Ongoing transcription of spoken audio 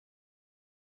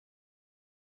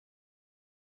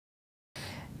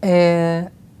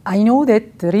I know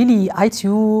that really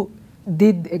ITU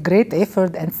did a great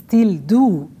effort and still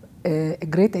do a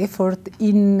great effort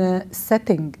in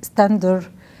setting standard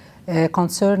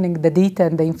concerning the data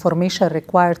and the information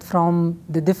required from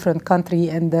the different country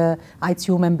and the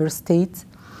ITU member states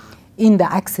in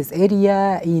the access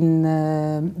area, in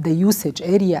the usage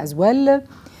area as well.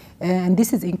 And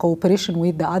this is in cooperation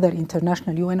with the other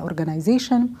international UN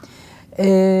organization.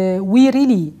 We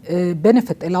really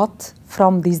benefit a lot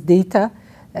from this data,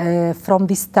 from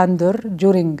this standard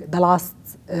during the last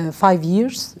 5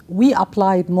 years. We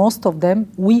applied most of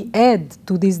them. We add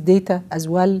to this data as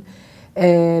well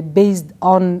based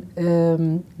on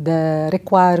the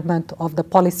requirement of the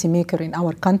policymaker in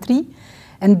our country,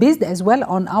 and based as well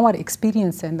on our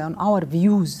experience and on our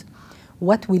views,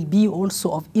 what will be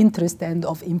also of interest and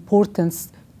of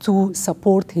importance to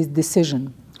support his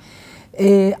decision.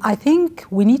 I think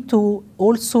we need to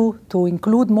also to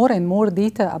include more and more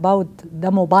data about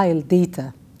the mobile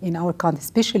data in our country,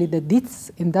 especially that this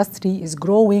industry is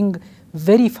growing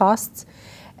very fast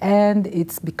and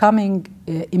it's becoming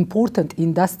important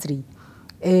industry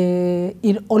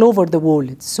all over the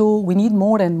world. So we need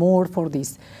more and more for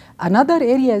this. Another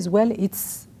area as well,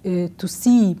 it's to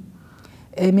see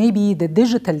maybe the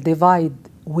digital divide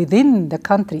within the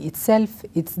country itself.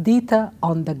 It's data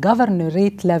on the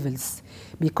governorate levels,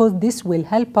 because this will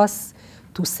help us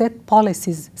to set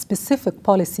policies, specific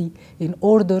policy, in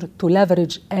order to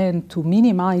leverage and to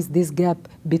minimize this gap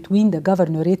between the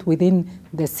governorate within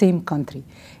the same country.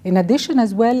 In addition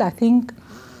as well, I think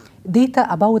data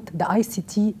about the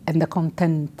ICT and the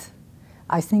content.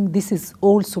 I think this is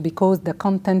also because the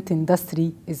content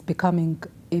industry is becoming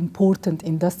important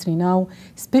industry now,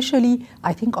 especially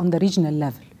I think on the regional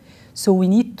level. So we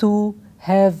need to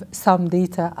have some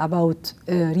data about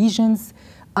regions,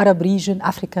 Arab region,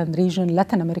 African region,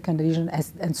 Latin American region,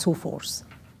 and so forth.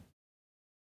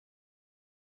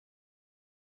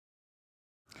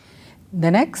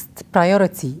 The next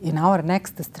priority in our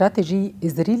next strategy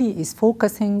is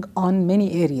focusing on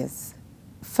many areas.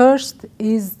 First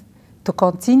is to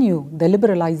continue the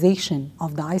liberalization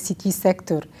of the ICT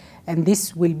sector, and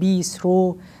this will be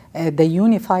through the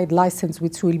unified license,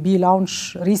 which will be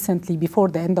launched recently before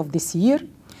the end of this year.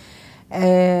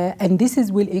 And this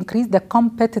will increase the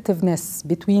competitiveness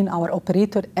between our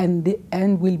operator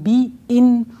and will be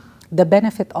in the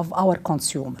benefit of our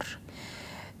consumer.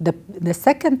 The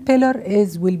second pillar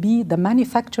will be the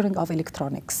manufacturing of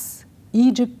electronics.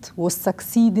 Egypt was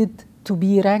succeeded to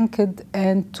be ranked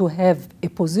and to have a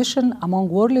position among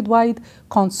worldwide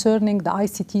concerning the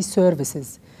ICT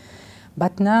services.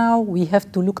 But now we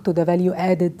have to look to the value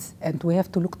added and we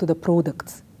have to look to the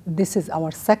products. This is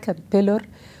our second pillar,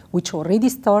 which already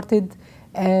started,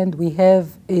 and we have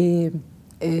a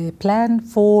plan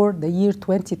for the year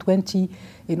 2020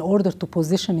 in order to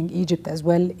positioning Egypt as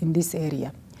well in this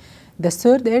area. The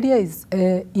third area is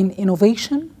in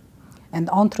innovation and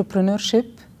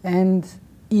entrepreneurship, and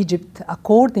Egypt,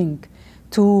 according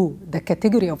to the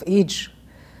category of age,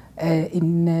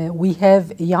 we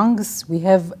have youngs, we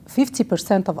have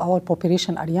 50% of our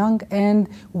population are young, and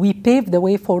we pave the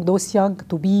way for those young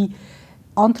to be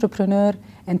entrepreneur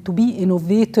and to be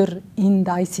innovator in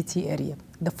the ICT area.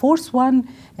 The fourth one,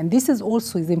 and this is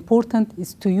also important,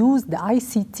 is to use the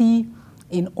ICT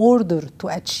in order to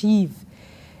achieve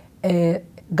a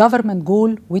government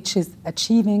goal, which is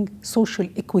achieving social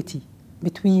equity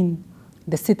between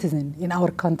the citizen in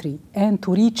our country and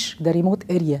to reach the remote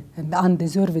area and the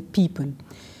undeserved people.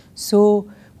 So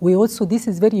this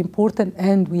is very important,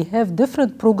 and we have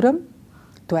different programs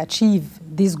to achieve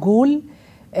this goal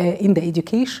in the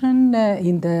education,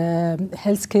 in the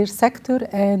healthcare sector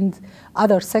and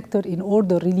other sector, in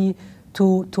order really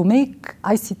to make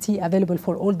ICT available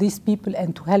for all these people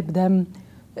and to help them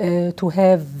to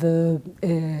have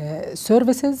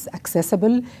services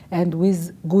accessible and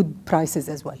with good prices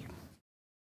as well.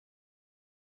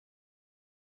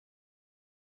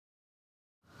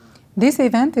 This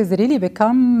event has really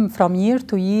become from year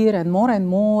to year and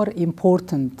more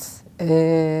important,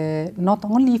 not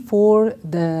only for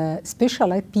the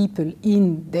specialized people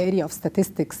in the area of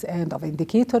statistics and of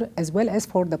indicator, as well as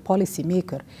for the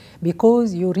policymaker,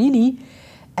 because you really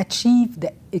achieve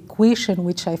the equation,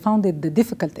 which I found it the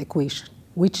difficult equation,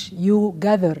 which you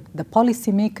gather the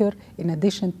policymaker in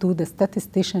addition to the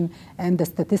statistician and the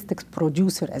statistics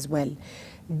producer as well.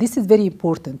 This is very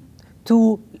important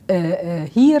to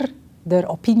hear their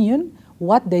opinion,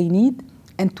 what they need,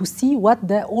 and to see what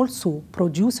the also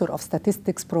producer of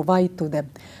statistics provide to them.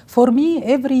 For me,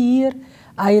 every year,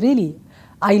 I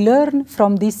learn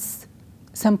from this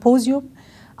symposium.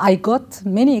 I got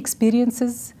many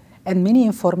experiences, and many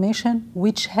information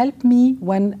which help me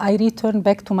when I return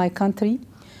back to my country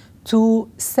to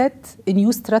set a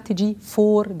new strategy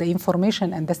for the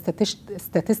information and the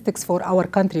statistics for our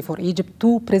country, for Egypt,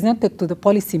 to present it to the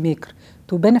policymaker,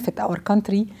 to benefit our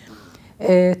country,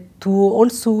 to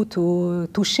also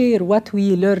to share what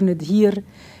we learned here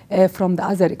from the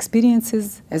other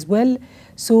experiences as well.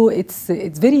 So it's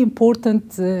very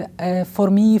important for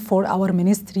me, for our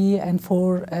ministry, and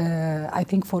for I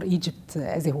think for Egypt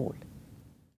as a whole.